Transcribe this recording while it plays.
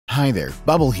Hi there,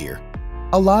 Bubble here.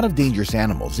 A lot of dangerous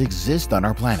animals exist on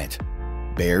our planet.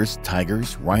 Bears,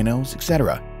 tigers, rhinos,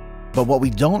 etc. But what we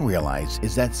don't realize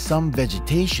is that some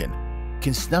vegetation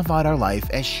can snuff out our life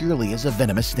as surely as a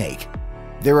venomous snake.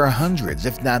 There are hundreds,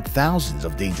 if not thousands,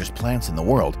 of dangerous plants in the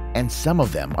world, and some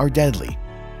of them are deadly.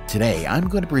 Today, I'm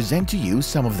going to present to you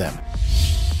some of them.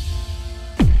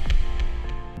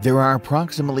 There are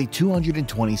approximately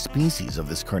 220 species of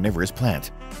this carnivorous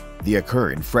plant. They occur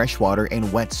in freshwater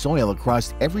and wet soil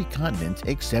across every continent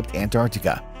except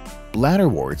Antarctica.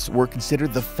 Bladderworts were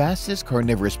considered the fastest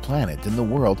carnivorous plant in the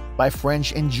world by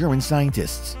French and German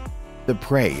scientists. The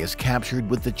prey is captured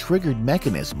with the triggered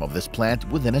mechanism of this plant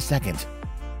within a second.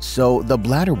 So the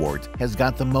bladderwort has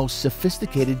got the most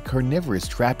sophisticated carnivorous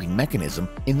trapping mechanism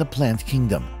in the plant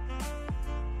kingdom.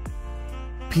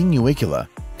 Pinuicula,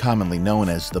 commonly known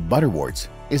as the butterworts,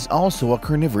 is also a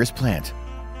carnivorous plant.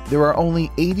 There are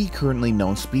only 80 currently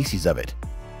known species of it.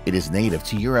 It is native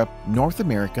to Europe, North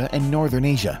America, and Northern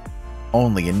Asia.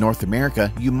 Only in North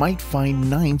America you might find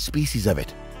 9 species of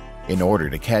it. In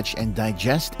order to catch and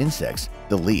digest insects,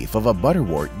 the leaf of a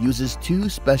butterwort uses 2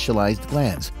 specialized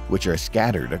glands, which are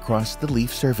scattered across the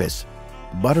leaf surface.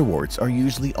 Butterworts are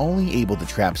usually only able to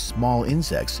trap small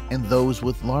insects and those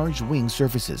with large wing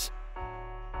surfaces.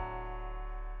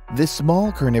 This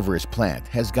small carnivorous plant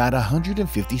has got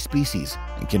 150 species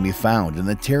and can be found in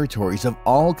the territories of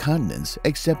all continents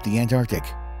except the Antarctic.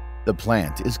 The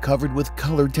plant is covered with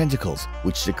colored tentacles,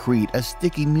 which secrete a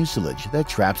sticky mucilage that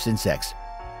traps insects.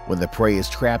 When the prey is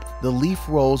trapped, the leaf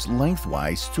rolls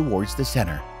lengthwise towards the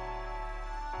center.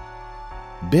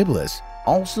 Bibulus,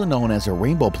 also known as a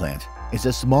rainbow plant, is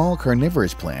a small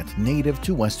carnivorous plant native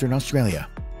to Western Australia.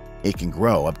 It can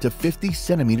grow up to 50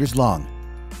 centimeters long.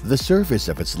 The surface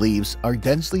of its leaves are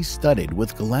densely studded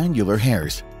with glandular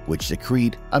hairs, which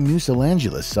secrete a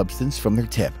mucilagous substance from their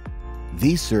tip.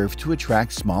 These serve to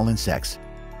attract small insects.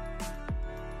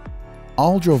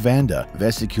 Aldrovanda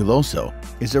vesiculoso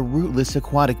is a rootless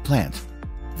aquatic plant.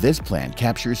 This plant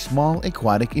captures small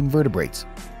aquatic invertebrates.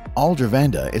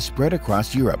 Aldrovanda is spread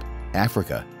across Europe,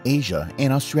 Africa, Asia,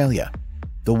 and Australia.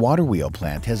 The water wheel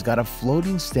plant has got a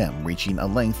floating stem reaching a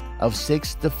length of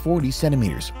 6 to 40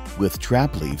 centimeters, with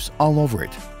trap leaves all over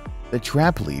it. The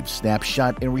trap leaves snap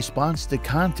shut in response to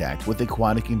contact with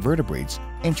aquatic invertebrates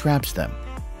and traps them.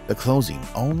 The closing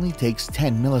only takes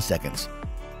 10 milliseconds.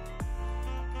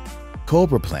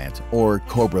 Cobra plant, or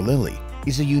cobra lily,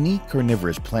 is a unique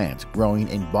carnivorous plant growing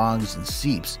in bogs and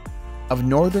seeps of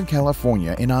Northern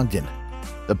California and Ogden.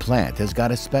 The plant has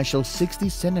got a special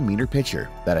 60-centimeter pitcher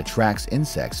that attracts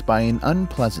insects by an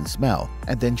unpleasant smell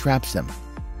and then traps them.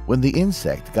 When the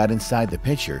insect got inside the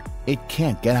pitcher, it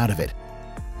can't get out of it.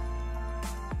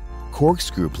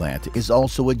 Corkscrew plant is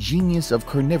also a genius of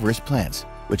carnivorous plants,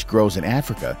 which grows in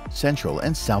Africa, Central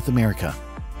and South America.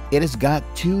 It has got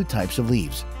 2 types of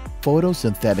leaves: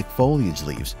 photosynthetic foliage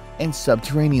leaves and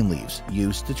subterranean leaves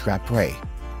used to trap prey.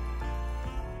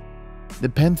 The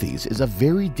Nepenthes is a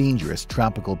very dangerous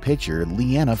tropical pitcher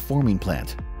liana-forming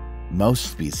plant.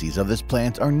 Most species of this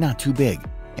plant are not too big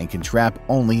and can trap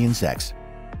only insects,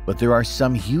 but there are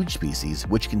some huge species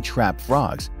which can trap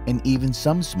frogs and even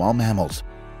some small mammals.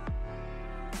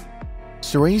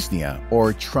 Cerasnia,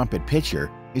 or trumpet pitcher,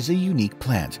 is a unique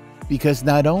plant because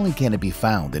not only can it be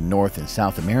found in North and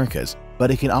South Americas,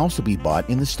 but it can also be bought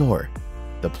in the store.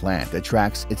 The plant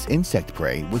attracts its insect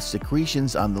prey with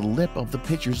secretions on the lip of the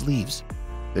pitcher's leaves.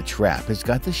 The trap has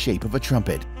got the shape of a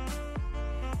trumpet.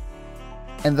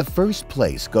 And the first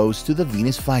place goes to the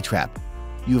Venus flytrap.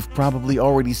 You've probably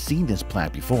already seen this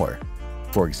plant before.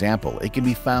 For example, it can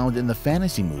be found in the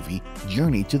fantasy movie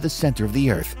Journey to the Center of the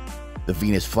Earth. The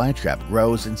Venus flytrap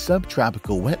grows in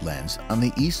subtropical wetlands on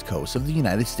the east coast of the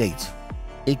United States.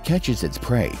 It catches its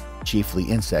prey, chiefly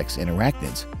insects and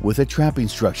arachnids, with a trapping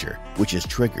structure, which is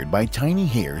triggered by tiny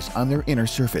hairs on their inner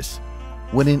surface.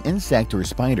 When an insect or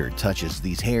spider touches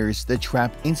these hairs, the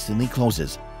trap instantly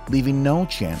closes, leaving no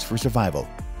chance for survival.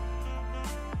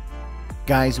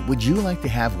 Guys, would you like to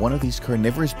have one of these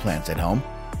carnivorous plants at home?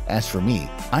 As for me,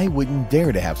 I wouldn't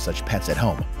dare to have such pets at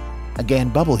home. Again,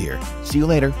 Bubble here. See you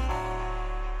later.